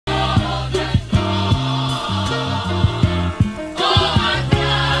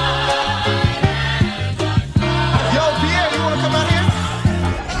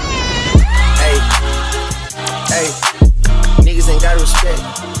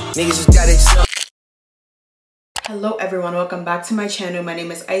Niggas just got it stuck. Hello everyone, welcome back to my channel. My name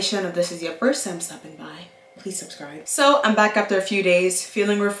is Aisha, and if this is your first time stopping by, please subscribe. So I'm back after a few days,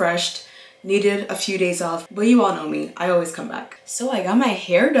 feeling refreshed, needed a few days off, but you all know me, I always come back. So I got my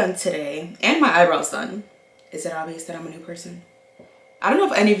hair done today and my eyebrows done. Is it obvious that I'm a new person? I don't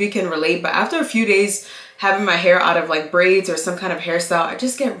know if any of you can relate, but after a few days having my hair out of like braids or some kind of hairstyle, I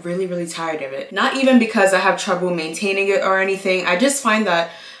just get really tired of it. Not even because I have trouble maintaining it or anything. I just find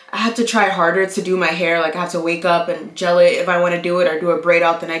that I have to try harder to do my hair. Like I have to wake up and gel it if I want to do it, or do a braid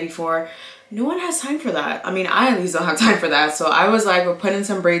out the night before. No one has time for that. I mean, I at least don't have time for that. So I was like, we're putting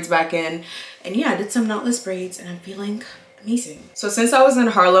some braids back in, and yeah, I did some knotless braids and I'm feeling amazing. So since I was in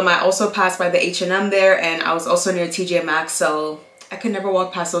Harlem, I also passed by the H&M there, and I was also near TJ Maxx, so I could never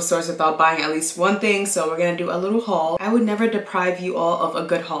walk past those stores without buying at least one thing. So we're gonna do a little haul. I would never deprive you all of a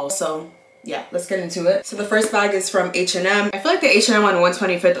good haul. So yeah, let's get into it. So the first bag is from H&M. I feel like the H&M on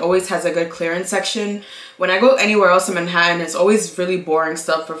 125th always has a good clearance section. When I go anywhere else in Manhattan, it's always really boring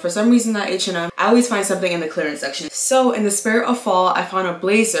stuff, but for some reason at H&M, I always find something in the clearance section. So in the spirit of fall, I found a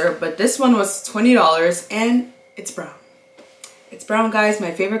blazer, but this one was $20 and it's brown. It's brown, guys,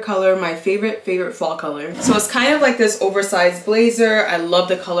 my favorite color, my favorite fall color. So it's kind of like this oversized blazer. I love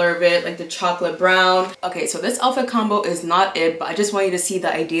the color of it, like the chocolate brown. Okay, so this outfit combo is not it, but I just want you to see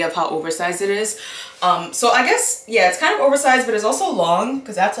the idea of how oversized it is. So I guess, yeah, it's kind of oversized, but it's also long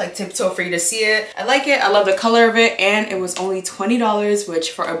because I have to like tiptoe for you to see it. I like it, I love the color of it, and it was only $20,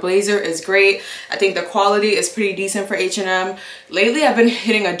 which for a blazer is great. I think the quality is pretty decent for H&M. Lately, I've been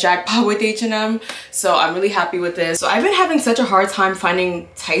hitting a jackpot with H&M, so I'm really happy with this. So I've been having such a hard time finding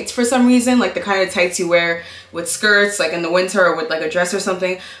tights for some reason, like the kind of tights you wear with skirts, like in the winter, or with like a dress or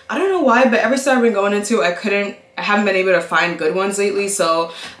something. I don't know why, but every store I've been going into, I haven't been able to find good ones lately.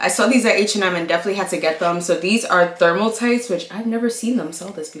 So I saw these at H&M and definitely had to get them. So these are thermal tights, which I've never seen them sell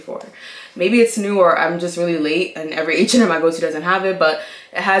this before. Maybe it's new, or I'm just really late and every H&M I go to doesn't have it, but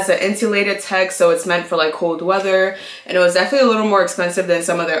it has an insulated tech, so it's meant for like cold weather. And it was definitely a little more expensive than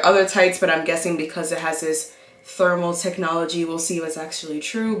some of their other tights, but I'm guessing because it has this thermal technology, we'll see if it's actually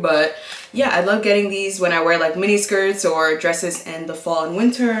true. But yeah, I love getting these when I wear like mini skirts or dresses in the fall and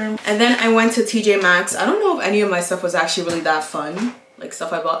winter. And then I went to TJ Maxx. I don't know if any of my stuff was actually really that fun, like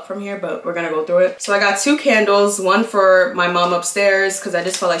stuff I bought from here, but we're gonna go through it. So I got two candles, one for my mom upstairs because I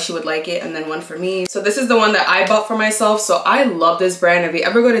just felt like she would like it, and then one for me. So this is the one that I bought for myself. So I love this brand. If you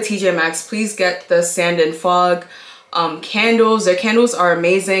ever go to TJ Maxx, please get the Sand and Fog candles. Their candles are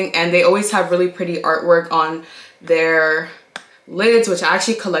amazing, and they always have really pretty artwork on their lids, which I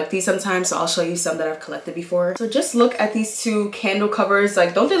actually collect these sometimes, so I'll show you some that I've collected before. So just look at these two candle covers.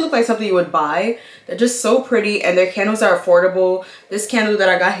 Like, don't they look like something you would buy? They're just so pretty, and their candles are affordable. This candle that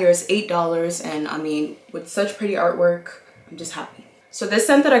I got here is $8, and I mean, with such pretty artwork, I'm just happy. So this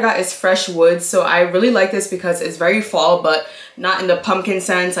scent that I got is Fresh Woods. So I really like this because it's very fall, but not in the pumpkin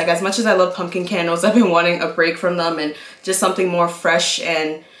sense. Like, as much as I love pumpkin candles, I've been wanting a break from them and just something more fresh,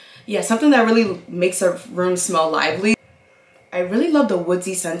 and yeah, something that really makes a room smell lively. I really love the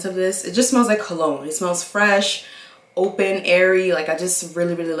woodsy scent of this. It just smells like cologne. It smells fresh, open, airy. Like, I just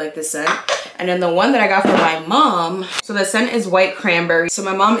really like this scent. And then the one that I got for my mom, so the scent is White Cranberry. So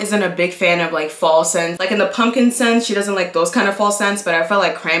my mom isn't a big fan of like fall scents. Like in the pumpkin scent, she doesn't like those kind of fall scents, but I felt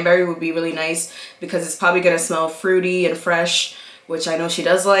like cranberry would be really nice because it's probably gonna smell fruity and fresh, which I know she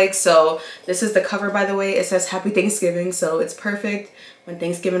does like. So this is the cover, by the way. It says Happy Thanksgiving, so it's perfect. When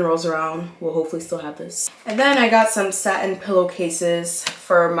Thanksgiving rolls around, we'll hopefully still have this. And then I got some satin pillowcases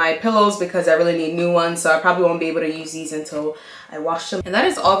for my pillows because I really need new ones, so I probably won't be able to use these until I wash them. And that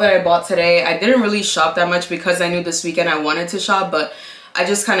is all that I bought today. I didn't really shop that much because I knew this weekend I wanted to shop, but I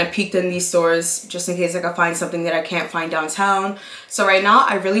just kind of peeked in these stores just in case I could find something that I can't find downtown. So right now,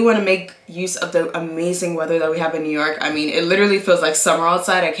 I really want to make use of the amazing weather that we have in New York. I mean, it literally feels like summer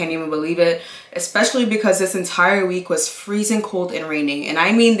outside. I can't even believe it, especially because this entire week was freezing cold and raining. And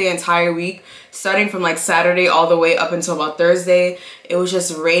I mean the entire week, starting from like Saturday all the way up until about Thursday. It was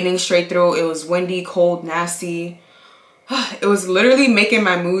just raining straight through. It was windy, cold, nasty. It was literally making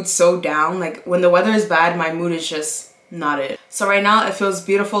my mood so down. Like, when the weather is bad, my mood is just not it. So right now it feels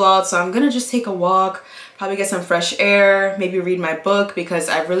beautiful out, so I'm gonna just take a walk, probably get some fresh air, maybe read my book because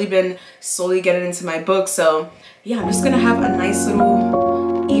I've really been slowly getting into my book. So yeah, I'm just gonna have a nice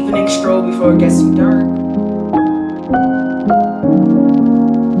little evening stroll before it gets too dark.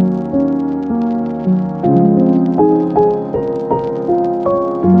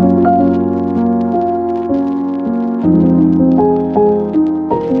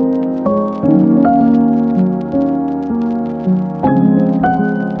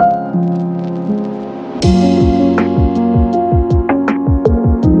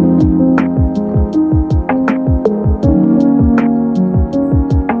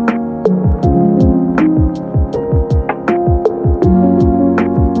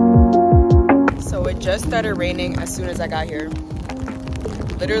 as soon as I got here.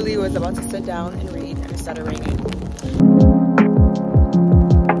 Literally was about to sit down and read and it started raining.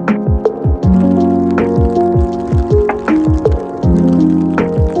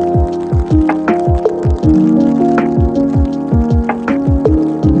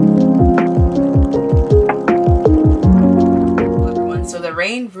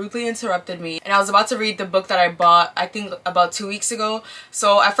 Rudely interrupted me and I was about to read the book that I bought I think about 2 weeks ago.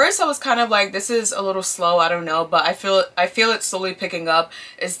 So at first I was kind of like, this is a little slow, I don't know, but I feel it slowly picking up.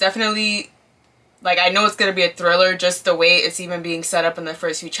 It's definitely like, I know it's gonna be a thriller just the way it's even being set up in the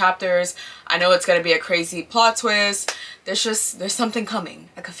first few chapters. I know it's gonna be a crazy plot twist. There's something coming.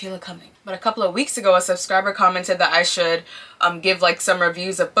 I could feel it coming. But a couple of weeks ago, a subscriber commented that I should give like some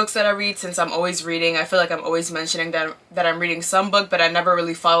reviews of books that I read, since I'm always reading. I feel like I'm always mentioning that I'm reading some book, but I never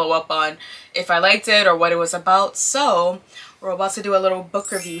really follow up on if I liked it or what it was about. So we're about to do a little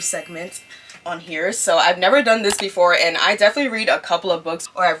book review segment on here. So I've never done this before, and I definitely read a couple of books,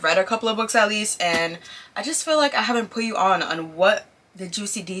 or I've read a couple of books at least, and I just feel like I haven't put you on what the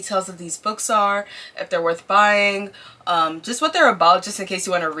juicy details of these books are, if they're worth buying, just what they're about, just in case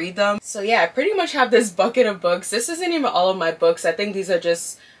you want to read them. So yeah, I pretty much have this bucket of books. This isn't even all of my books. I think these are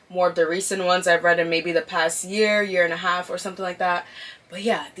just more of the recent ones I've read in maybe the past year and a half or something like that. But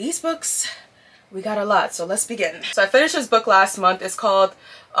yeah, these books, we got a lot, so let's begin. So I finished this book last month. It's called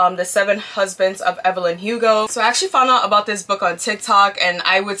The 7 Husbands of Evelyn Hugo. So I actually found out about this book on TikTok, and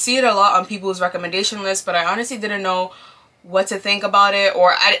I would see it a lot on people's recommendation list, but I honestly didn't know what to think about it,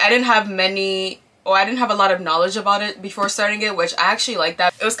 or I didn't have a lot of knowledge about it before starting it, which I actually like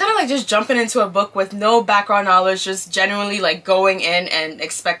that. It was kind of like just jumping into a book with no background knowledge, just genuinely like going in and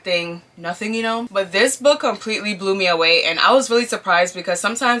expecting nothing, you know. But this book completely blew me away, and I was really surprised, because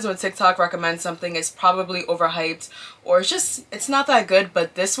sometimes when TikTok recommends something, it's probably overhyped or it's not that good.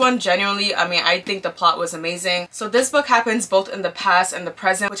 But this one, genuinely, I mean, I think the plot was amazing. So this book happens both in the past and the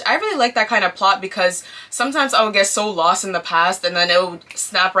present, which I really like that kind of plot, because sometimes I would get so lost in the past and then it would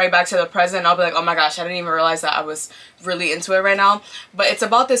snap right back to the present. I'll be like, oh my gosh, I didn't even realize that I was really into it right now. But it's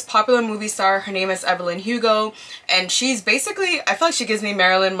about this popular movie star. Her name is Evelyn Hugo, and she's basically, I feel like she gives me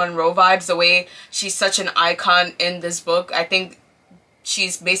Marilyn Monroe vibes, the way she's such an icon in this book. I think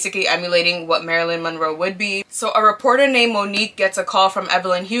she's basically emulating what Marilyn Monroe would be. So a reporter named Monique gets a call from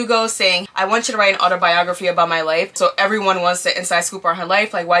Evelyn Hugo saying, I want you to write an autobiography about my life. So everyone wants the inside scoop on her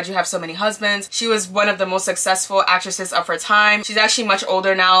life, like, why'd you have so many husbands? She was one of the most successful actresses of her time. She's actually much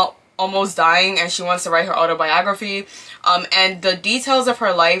older now, almost dying, and she wants to write her autobiography. And the details of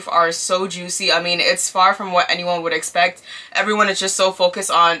her life are so juicy. I mean, it's far from what anyone would expect. Everyone is just so focused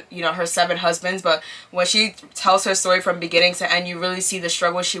on, you know, her 7 husbands, but when she tells her story from beginning to end, you really see the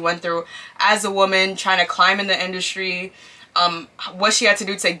struggle she went through as a woman trying to climb in the industry, what she had to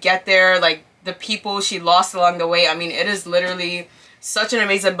do to get there, like the people she lost along the way. I mean, it is literally such an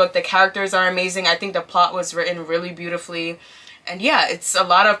amazing book. The characters are amazing. I think the plot was written really beautifully. And yeah, it's a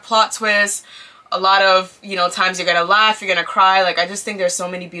lot of plot twists, a lot of, you know, times you're gonna laugh, you're gonna cry. Like, I just think there's so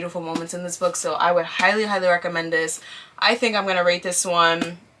many beautiful moments in this book, so I would highly, highly recommend this. I think I'm gonna rate this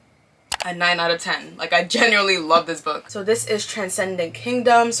one a 9 out of 10. Like, I genuinely love this book. So this is Transcendent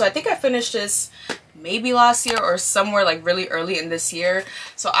Kingdom. So I think I finished this maybe last year or somewhere like really early in this year.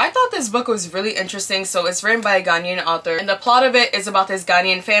 So I thought this book was really interesting. So it's written by a Ghanaian author, and the plot of it is about this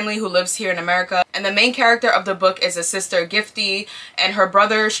Ghanaian family who lives here in America, and the main character of the book is a sister, Gifty, and her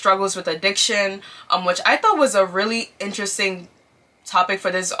brother struggles with addiction, which I thought was a really interesting topic for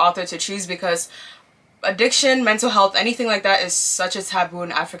this author to choose, because addiction, mental health, anything like that is such a taboo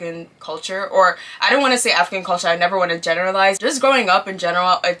in African culture. Or I don't want to say African culture, I never want to generalize. Just growing up in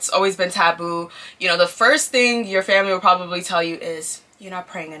general, it's always been taboo. You know, the first thing your family will probably tell you is, you're not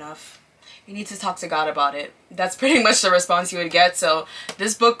praying enough. You need to talk to God about it. That's pretty much the response you would get. So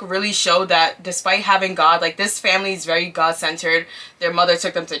this book really showed that despite having God, like, this family is very God-centered. Their mother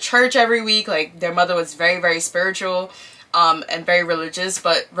took them to church every week. Like, their mother was very, very spiritual and very religious.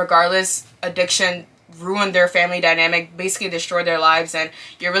 But regardless, addiction ruined their family dynamic, basically destroyed their lives, and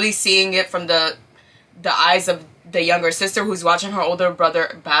you're really seeing it from the eyes of the younger sister who's watching her older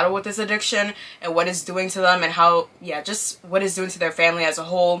brother battle with this addiction and what it's doing to them, and how, yeah, just what it's doing to their family as a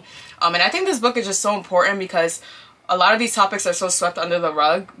whole. And I think this book is just so important, because a lot of these topics are so swept under the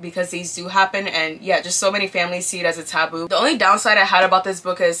rug, because these do happen, and yeah, just so many families see it as a taboo. The only downside I had about this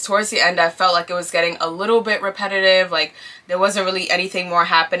book is towards the end I felt like it was getting a little bit repetitive. Like, there wasn't really anything more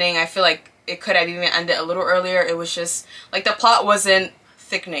happening. I feel like it could have even ended a little earlier. It was just like the plot wasn't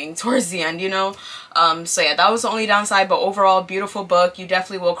thickening towards the end, you know. So yeah, that was the only downside, but overall, beautiful book. You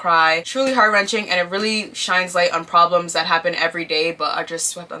definitely will cry. Truly heart-wrenching, and it really shines light on problems that happen every day but are just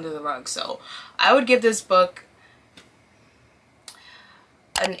swept under the rug. So I would give this book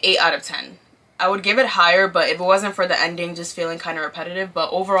an 8 out of 10. I would give it higher, but if it wasn't for the ending just feeling kind of repetitive,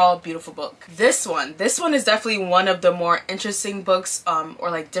 but overall beautiful book. This one is definitely one of the more interesting books or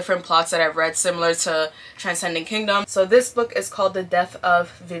like different plots that I've read, similar to Transcending Kingdom. So this book is called The Death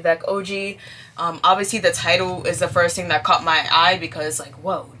of Vivek Oji. Obviously the title is the first thing that caught my eye because like,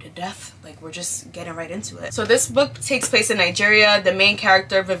 whoa, the death, like we're just getting right into it. So this book takes place in Nigeria. The main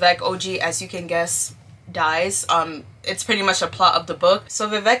character, Vivek Oji, as you can guess, dies. It's pretty much a plot of the book. So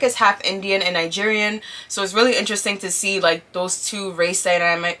Vivek is half Indian and Nigerian, so it's really interesting to see like those two race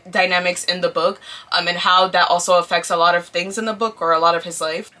dynamics in the book, and how that also affects a lot of things in the book, or a lot of his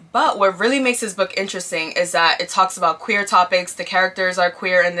life. But what really makes this book interesting is that it talks about queer topics. The characters are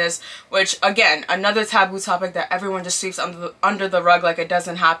queer in this, which again, another taboo topic that everyone just sweeps under the rug like it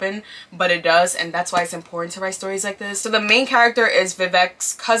doesn't happen, but it does, and that's why it's important to write stories like this. So the main character is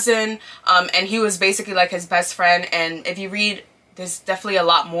Vivek's cousin, and he was basically like his best friend, and if you read, there's definitely a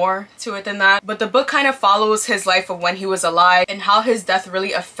lot more to it than that. But the book kind of follows his life of when he was alive and how his death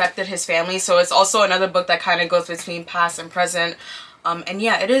really affected his family. So it's also another book that kind of goes between past and present. And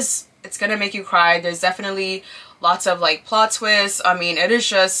yeah, it's gonna make you cry. There's definitely lots of like plot twists. I mean, it is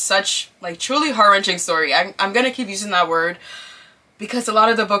just such like truly heart-wrenching story. I'm gonna keep using that word because a lot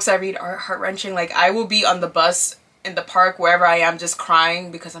of the books I read are heart-wrenching. Like I will be on the bus, in the park, wherever I am, just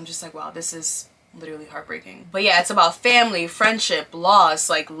crying because I'm just like, wow, this is literally heartbreaking. But yeah, it's about family, friendship, loss,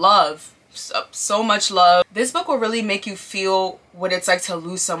 like love, so much love. This book will really make you feel what it's like to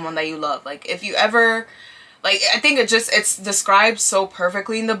lose someone that you love. Like if you ever, like, I think it's described so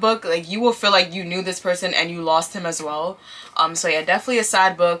perfectly in the book. Like you will feel like you knew this person and you lost him as well. So yeah, definitely a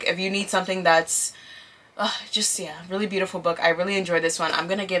sad book. If you need something that's just, yeah, really beautiful book. I really enjoyed this one. I'm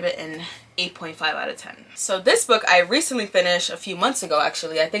gonna give it an 8.5 out of 10. So this book I recently finished a few months ago,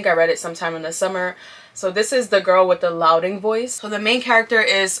 actually. I think I read it sometime in the summer. So this is The Girl with the Louding Voice. So the main character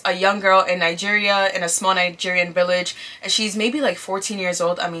is a young girl in Nigeria, in a small Nigerian village, and she's maybe like 14 years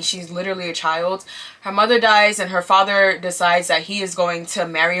old. I mean, she's literally a child. Her mother dies and her father decides that he is going to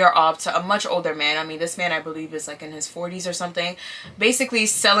marry her off to a much older man. I mean, this man I believe is like in his 40s or something, basically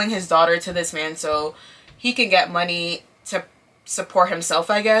selling his daughter to this man so he can get money to support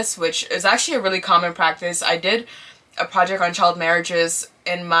himself, I guess, which is actually a really common practice. I did a project on child marriages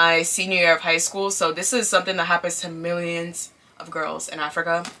in my senior year of high school, so this is something that happens to millions of girls in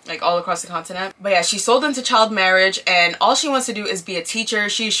Africa, like all across the continent. But yeah, she's sold into child marriage and all she wants to do is be a teacher.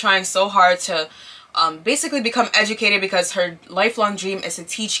 She's trying so hard to basically become educated because her lifelong dream is to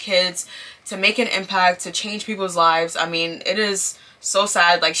teach kids, to make an impact, to change people's lives. I mean, it is so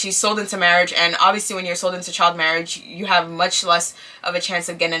sad. Like she's sold into marriage, and obviously when you're sold into child marriage, you have much less of a chance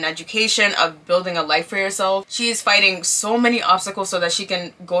of getting an education, of building a life for yourself. She is fighting so many obstacles so that she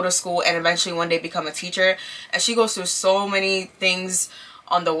can go to school and eventually one day become a teacher, and she goes through so many things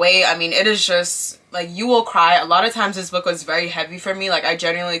on the way. I mean, it is just like, you will cry. A lot of times this book was very heavy for me. Like I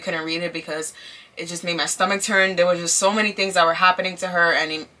genuinely couldn't read it because it just made my stomach turn. There was just so many things that were happening to her,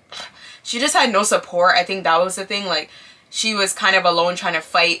 and she just had no support. I think that was the thing. Like she was kind of alone trying to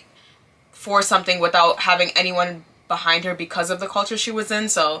fight for something without having anyone behind her because of the culture she was in.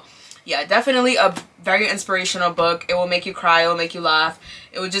 So yeah, definitely a very inspirational book. It will make you cry, it will make you laugh,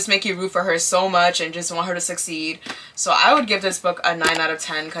 it would just make you root for her so much and just want her to succeed. So I would give this book a 9 out of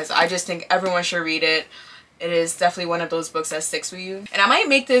 10 because I just think everyone should read it. It is definitely one of those books that sticks with you. And I might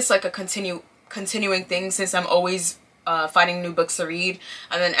make this like a continuing thing, since I'm always finding new books to read,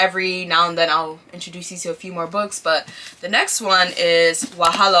 and then every now and then I'll introduce you to a few more books. But the next one is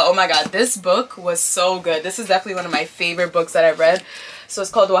Wahala. Oh my god, this book was so good. This is definitely one of my favorite books that I've read. So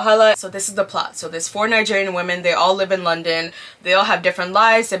it's called Wahala. So this is the plot. So there's 4 Nigerian women. They all live in London. They all have different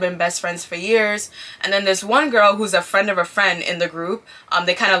lives. They've been best friends for years. And then there's one girl who's a friend of a friend in the group.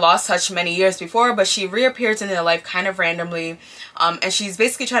 They kind of lost touch many years before, but she reappears in their life kind of randomly. And she's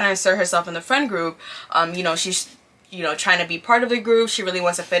basically trying to insert herself in the friend group. You know, she's trying to be part of the group. She really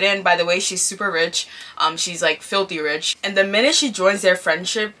wants to fit in. By the way, she's super rich. She's like filthy rich. And the minute she joins their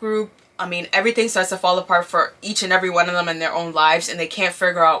friendship group, I mean, everything starts to fall apart for each and every one of them in their own lives, and they can't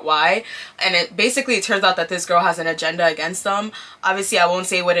figure out why. And it turns out that this girl has an agenda against them. Obviously, I won't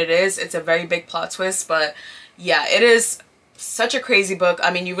say what it is. It's a very big plot twist, but yeah, it is such a crazy book. I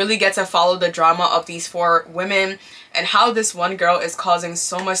mean, you really get to follow the drama of these 4 women and how this one girl is causing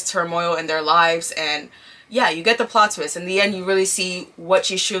so much turmoil in their lives. And yeah, you get the plot twist. In the end, you really see what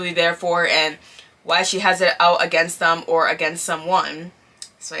she's truly there for and why she has it out against them or against someone.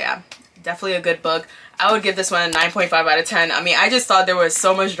 So yeah, definitely a good book. I would give this one a 9.5 out of 10. I mean, I just thought there was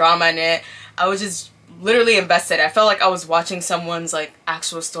so much drama in it. I was just literally invested. I felt like I was watching someone's like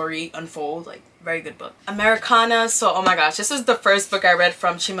actual story unfold. Like, Very good book. Americana. So oh my gosh, this is the first book I read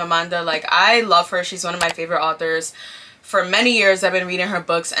from Chimamanda. Like, I love her. She's one of my favorite authors. For many years I've been reading her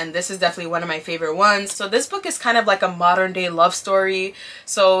books, and this is definitely one of my favorite ones. So this book is kind of like a modern day love story.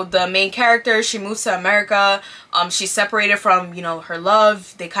 So the main character, she moves to America. She's separated from, you know, her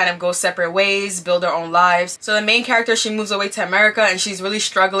love. They kind of go separate ways, build their own lives. So the main character, she moves away to America, and she's really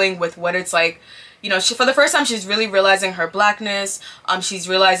struggling with what it's like. You know, for the first time, she's really realizing her blackness. She's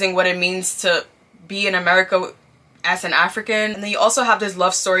realizing what it means to be in America as an African. And then you also have this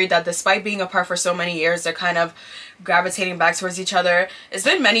love story that despite being apart for so many years, they're kind of gravitating back towards each other. It's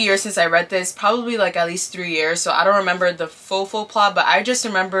been many years since I read this, probably like at least 3 years, so I don't remember the full plot, but I just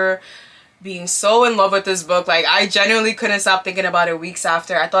remember being so in love with this book. Like, I genuinely couldn't stop thinking about it weeks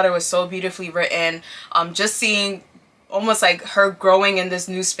after. I thought it was so beautifully written. Just seeing almost like her growing in this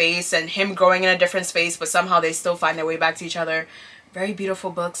new space and him growing in a different space, but somehow they still find their way back to each other. Very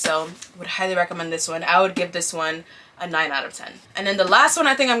beautiful book, so would highly recommend this one. I would give this one a 9 out of 10. And then the last one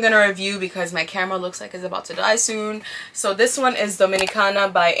I think I'm gonna review, because my camera looks like it's about to die soon. So this one is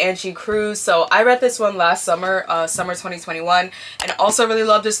Dominicana by Angie Cruz. So I read this one last summer, summer 2021, and also really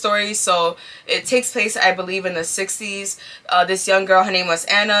loved the story. So it takes place, I believe, in the 60s. This young girl, her name was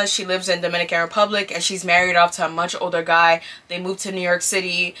Anna. She lives in Dominican Republic, and she's married off to a much older guy. They moved to New York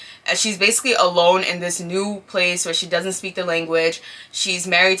City, and she's basically alone in this new place where she doesn't speak the language. She's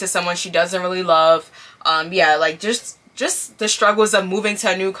married to someone she doesn't really love. Yeah, like just the struggles of moving to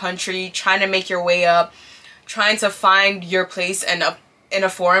a new country, trying to make your way up, trying to find your place in a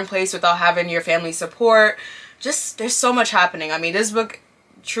foreign place without having your family support. Just, there's so much happening. I mean, this book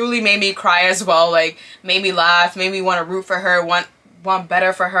truly made me cry as well. Like, made me laugh, made me want to root for her, want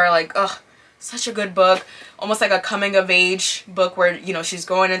better for her. Like, ugh, such a good book. Almost like a coming of age book where, you know, she's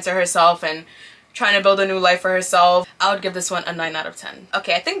going into herself and trying to build a new life for herself. I would give this one a 9 out of 10.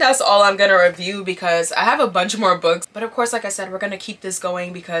 Okay, I think that's all I'm gonna review, because I have a bunch more books. But of course, like I said, we're gonna keep this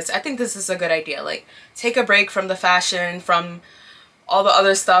going because I think this is a good idea. Like, take a break from the fashion, from all the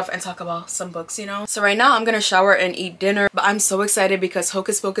other stuff, and talk about some books, you know? So right now I'm gonna shower and eat dinner, but I'm so excited because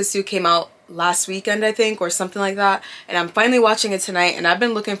Hocus Pocus 2 came out last weekend, I think, or something like that. And I'm finally watching it tonight, and I've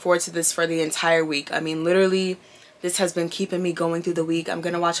been looking forward to this for the entire week. I mean, literally, this has been keeping me going through the week. I'm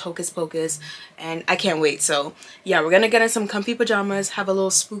gonna watch Hocus Pocus, and I can't wait. So yeah, we're gonna get in some comfy pajamas, have a little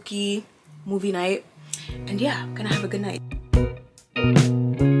spooky movie night, and yeah, I'm gonna have a good night.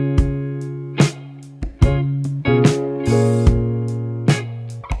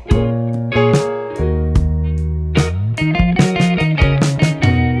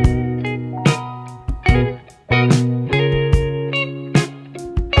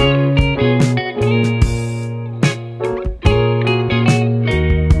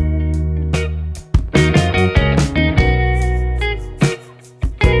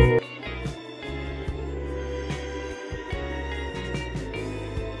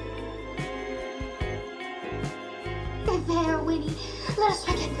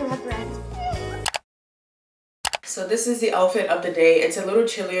 So this is the outfit of the day. It's a little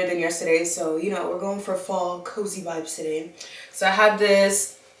chillier than yesterday, so you know, we're going for fall cozy vibes today. So I had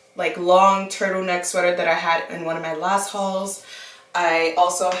this like long turtleneck sweater that I had in one of my last hauls. I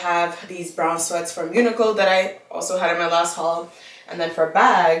also have these brown sweats from Uniqlo that I also had in my last haul. And then for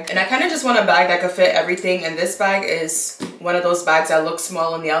bag, and I kind of just want a bag that could fit everything, and this bag is one of those bags that looks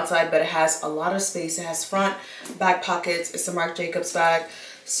small on the outside, but it has a lot of space. It has front, back pockets. It's a Marc Jacobs bag.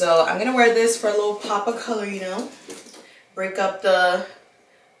 So I'm gonna wear this for a little pop of color, you know, break up the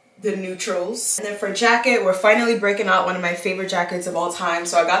neutrals. And then for jacket, we're finally breaking out one of my favorite jackets of all time.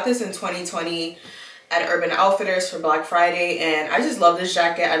 So I got this in 2020 at Urban Outfitters for Black Friday, and I just love this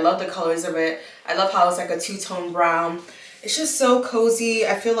jacket. I love the colors of it. I love how it's like a two-tone brown. It's just so cozy.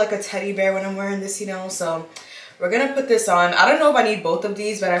 I feel like a teddy bear when I'm wearing this, you know. So we're gonna put this on. I don't know if I need both of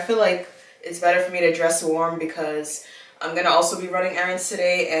these, but I feel like it's better for me to dress warm because I'm gonna also be running errands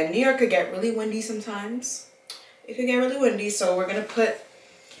today, and New York could get really windy sometimes. It could get really windy, so we're gonna put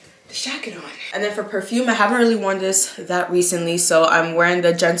the jacket on. And then for perfume, I haven't really worn this that recently, so I'm wearing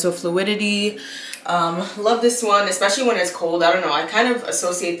the Gentle Fluidity. Love this one, especially when it's cold. I don't know, I kind of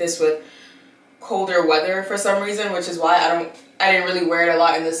associate this with colder weather for some reason, which is why I didn't really wear it a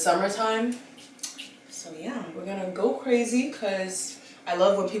lot in the summertime. So yeah, we're gonna go crazy because I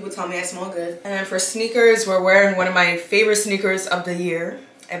love when people tell me I smell good. And then for sneakers, we're wearing one of my favorite sneakers of the year.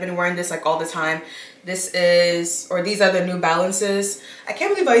 I've been wearing this like all the time. These are the New Balances. I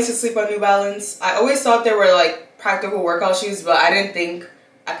can't believe I used to sleep on New Balance. I always thought they were like practical workout shoes, but I didn't think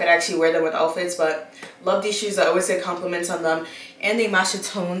I could actually wear them with outfits. But love these shoes. I always get compliments on them, and they match the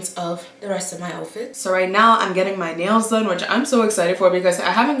tones of the rest of my outfit. So right now I'm getting my nails done, which I'm so excited for because I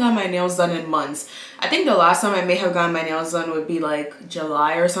haven't gotten my nails done in months. I think the last time I may have gotten my nails done would be like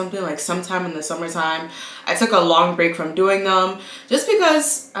July or something, like sometime in the summertime. I took a long break from doing them just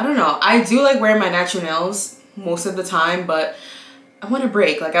because, I don't know, I do like wearing my natural nails most of the time, but I want a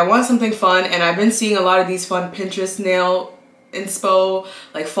break. Like I want something fun, and I've been seeing a lot of these fun Pinterest nail inspo,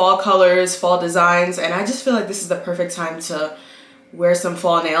 like fall colors, fall designs, and I just feel like this is the perfect time to wear some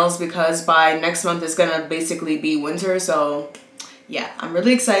fall nails because by next month it's gonna basically be winter. So yeah, I'm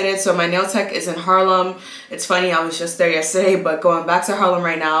really excited. So my nail tech is in Harlem. It's funny, I was just there yesterday, but going back to Harlem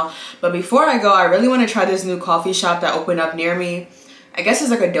right now. But before I go, I really want to try this new coffee shop that opened up near me. I guess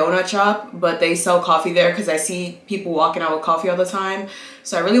it's like a donut shop, but they sell coffee there because I see people walking out with coffee all the time.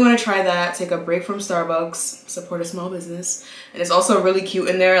 So I really want to try that, take a break from Starbucks, support a small business. And it's also really cute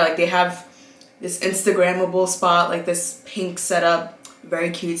in there. Like they have this Instagrammable spot, like this pink setup, very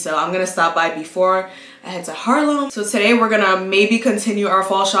cute. So I'm gonna stop by before I head to Harlem. So today we're gonna maybe continue our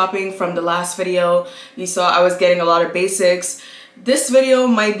fall shopping from the last video. You saw I was getting a lot of basics. This video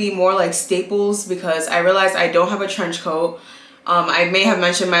might be more like staples because I realized I don't have a trench coat. I may have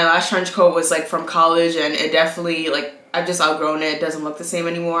mentioned my last trench coat was like from college, and it definitely, like, I've just outgrown it. It doesn't look the same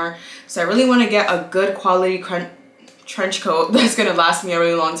anymore. So I really want to get a good quality trench coat that's gonna last me a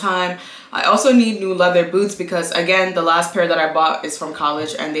really long time. I also need new leather boots because, again, the last pair that I bought is from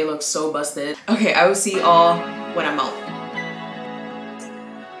college and they look so busted. Okay, I will see you all when I'm out.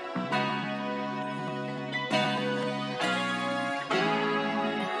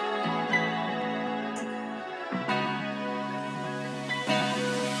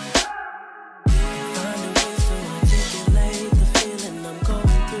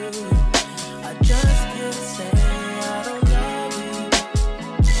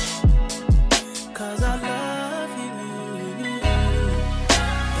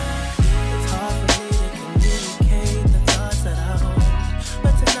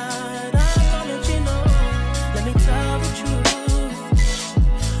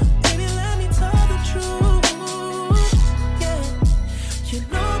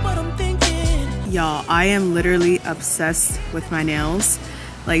 Y'all, I am literally obsessed with my nails.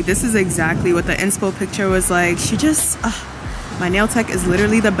 Like, this is exactly what the inspo picture was like. She just, my nail tech is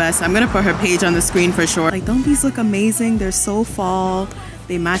literally the best. I'm gonna put her page on the screen for sure. Like, don't these look amazing? They're so fall.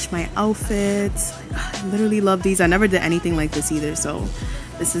 They match my outfits. I literally love these. I never did anything like this either, so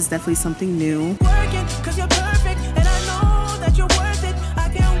this is definitely something new.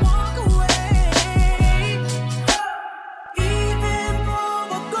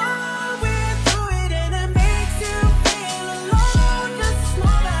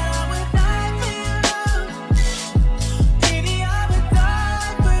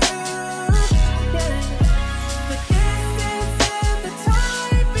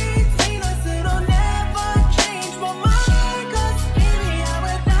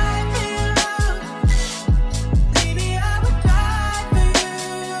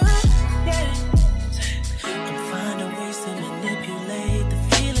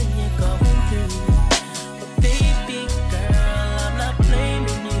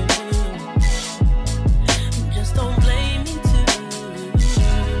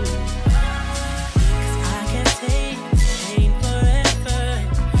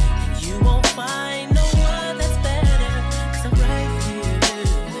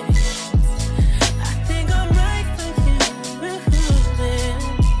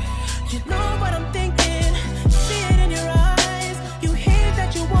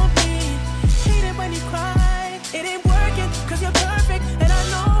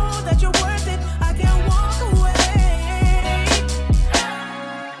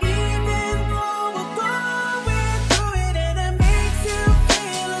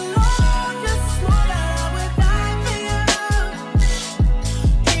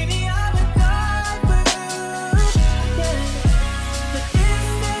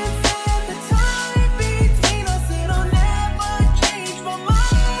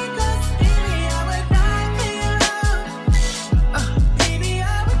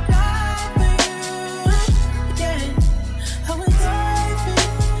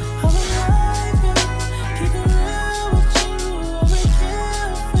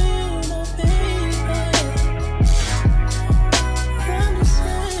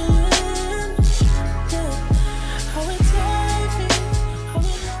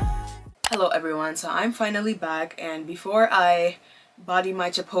 Hello everyone, so I'm finally back, and before I body my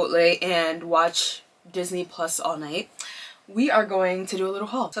Chipotle and watch Disney Plus all night, we are going to do a little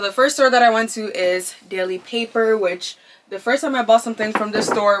haul. So the first store that I went to is Daily Paper, which The first time I bought something from this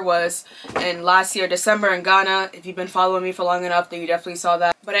store was in last year, December, in Ghana. If you've been following me for long enough, then you definitely saw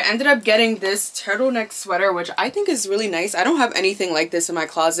that. But I ended up getting this turtleneck sweater, which I think is really nice. I don't have anything like this in my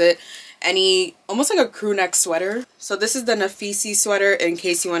closet. Almost like a crew neck sweater. So this is the Nafisi sweater in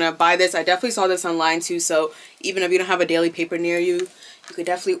case you want to buy this. I definitely saw this online too. So even if you don't have a daily paper near you, you could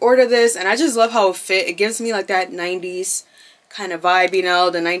definitely order this. And I just love how it fit. It gives me like that 90s kind of vibe, you know,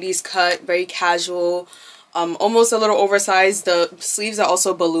 the 90s cut, very casual. Almost a little oversized. The sleeves are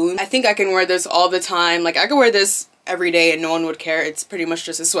also ballooned. I think I can wear this all the time. Like I could wear this every day and no one would care. It's pretty much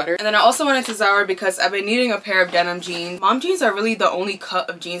just a sweater. And then I also went into Zara because I've been needing a pair of denim jeans. Mom jeans are really the only cut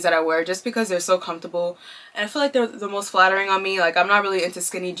of jeans that I wear just because they're so comfortable. And I feel like they're the most flattering on me. Like I'm not really into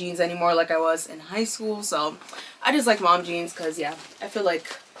skinny jeans anymore like I was in high school. So I just like mom jeans because yeah, I feel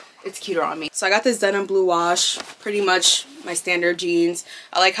like it's cuter on me. So I got this denim blue wash, pretty much my standard jeans.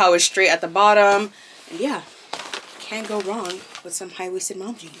 I like how it's straight at the bottom. And yeah, can't go wrong with some high-waisted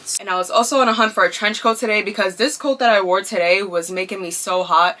mom jeans. And I was also on a hunt for a trench coat today because this coat that I wore today was making me so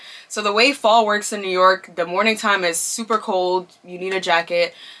hot. So the way fall works in New York, the morning time is super cold. You need a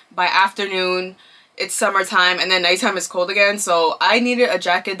jacket. By afternoon, it's summertime, and then nighttime is cold again. So I needed a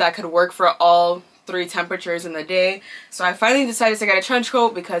jacket that could work for all 3 temperatures in the day. So I finally decided to get a trench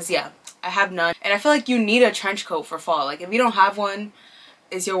coat because yeah, I have none. And I feel like you need a trench coat for fall. Like if you don't have one,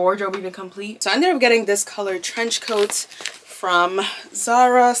 is your wardrobe even complete? So I ended up getting this color trench coat from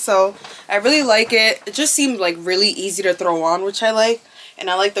Zara. So I really like it. It just seemed like really easy to throw on, which I like. And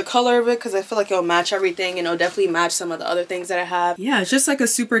I like the color of it because I feel like it'll match everything and it'll definitely match some of the other things that I have. Yeah, it's just like a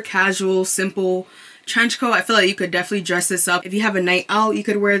super casual, simple trench coat. I feel like you could definitely dress this up. If you have a night out, you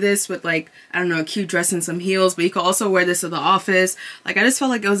could wear this with like, I don't know, a cute dress and some heels. But you could also wear this to the office. Like I just felt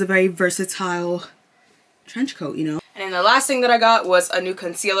like it was a very versatile trench coat, you know. And then the last thing that I got was a new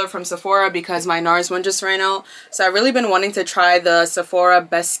concealer from Sephora because my NARS one just ran out. So I've really been wanting to try the Sephora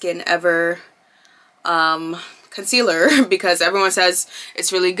Best Skin Ever concealer because everyone says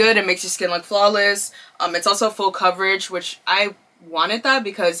it's really good. It makes your skin look flawless. It's also full coverage, which I wanted that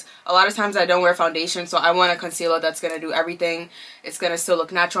because a lot of times I don't wear foundation. So I want a concealer that's going to do everything. It's going to still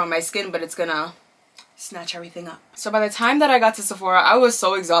look natural on my skin, but it's going to snatch everything up. So by the time that I got to Sephora, I was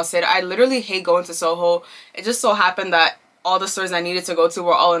so exhausted. I literally hate going to Soho. It just so happened that all the stores I needed to go to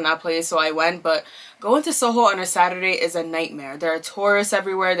were all in that place, so I went. But going to Soho on a Saturday is a nightmare. There are tourists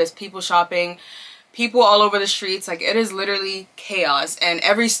everywhere. There's people shopping, people all over the streets. Like it is literally chaos, and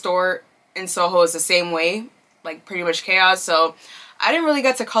every store in Soho is the same way, like pretty much chaos. So I didn't really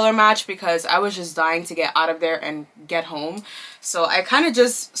get to color match because I was just dying to get out of there and get home. So I kind of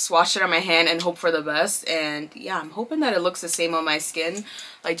just swatched it on my hand and hope for the best. And yeah, I'm hoping that it looks the same on my skin.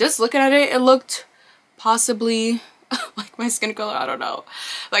 Like just looking at it, it looked possibly like my skin color. I don't know.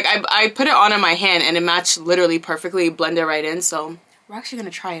 Like I put it on my hand and it matched literally perfectly, blended right in. So we're actually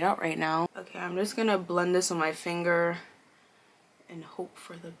going to try it out right now. Okay, I'm just going to blend this on my finger and hope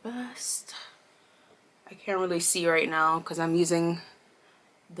for the best. I can't really see right now because I'm using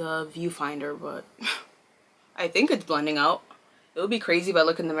the viewfinder, but I think it's blending out. It would be crazy if I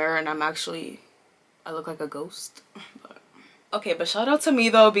look in the mirror and I look like a ghost. But okay, but shout out to me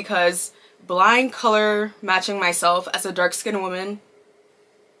though, because blind color matching myself as a dark-skinned woman,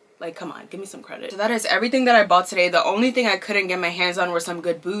 like come on, give me some credit. So that is everything that I bought today. The only thing I couldn't get my hands on were some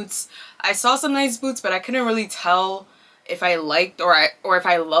good boots. I saw some nice boots, but I couldn't really tell if I liked or if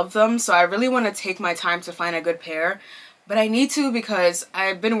I loved them. So I really want to take my time to find a good pair. But I need to because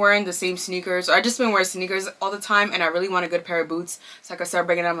I've been wearing the same sneakers, or I've just been wearing sneakers all the time, and I really want a good pair of boots so I can start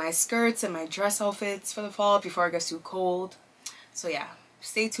bringing out my skirts and my dress outfits for the fall before it gets too cold. So yeah,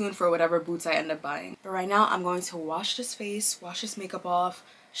 stay tuned for whatever boots I end up buying. But right now I'm going to wash this face, wash this makeup off,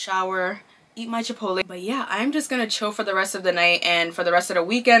 shower, eat my Chipotle. But yeah, I'm just gonna chill for the rest of the night, and for the rest of the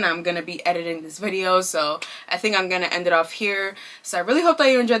weekend I'm gonna be editing this video, so I think I'm gonna end it off here. So I really hope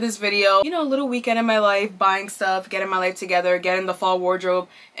that you enjoyed this video. You know, a little weekend in my life, buying stuff, getting my life together, getting the fall wardrobe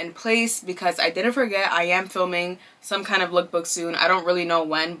in place, because I didn't forget I am filming some kind of lookbook soon. I don't really know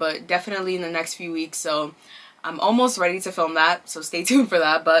when, but definitely in the next few weeks. So I'm almost ready to film that, so stay tuned for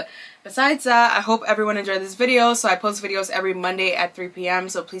that. But besides that, I hope everyone enjoyed this video. So I post videos every Monday at 3 p.m.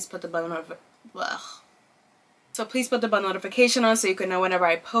 So please put the bell notification on so you can know whenever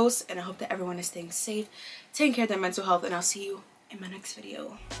I post. And I hope that everyone is staying safe, taking care of their mental health, and I'll see you in my next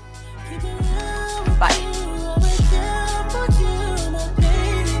video. Bye.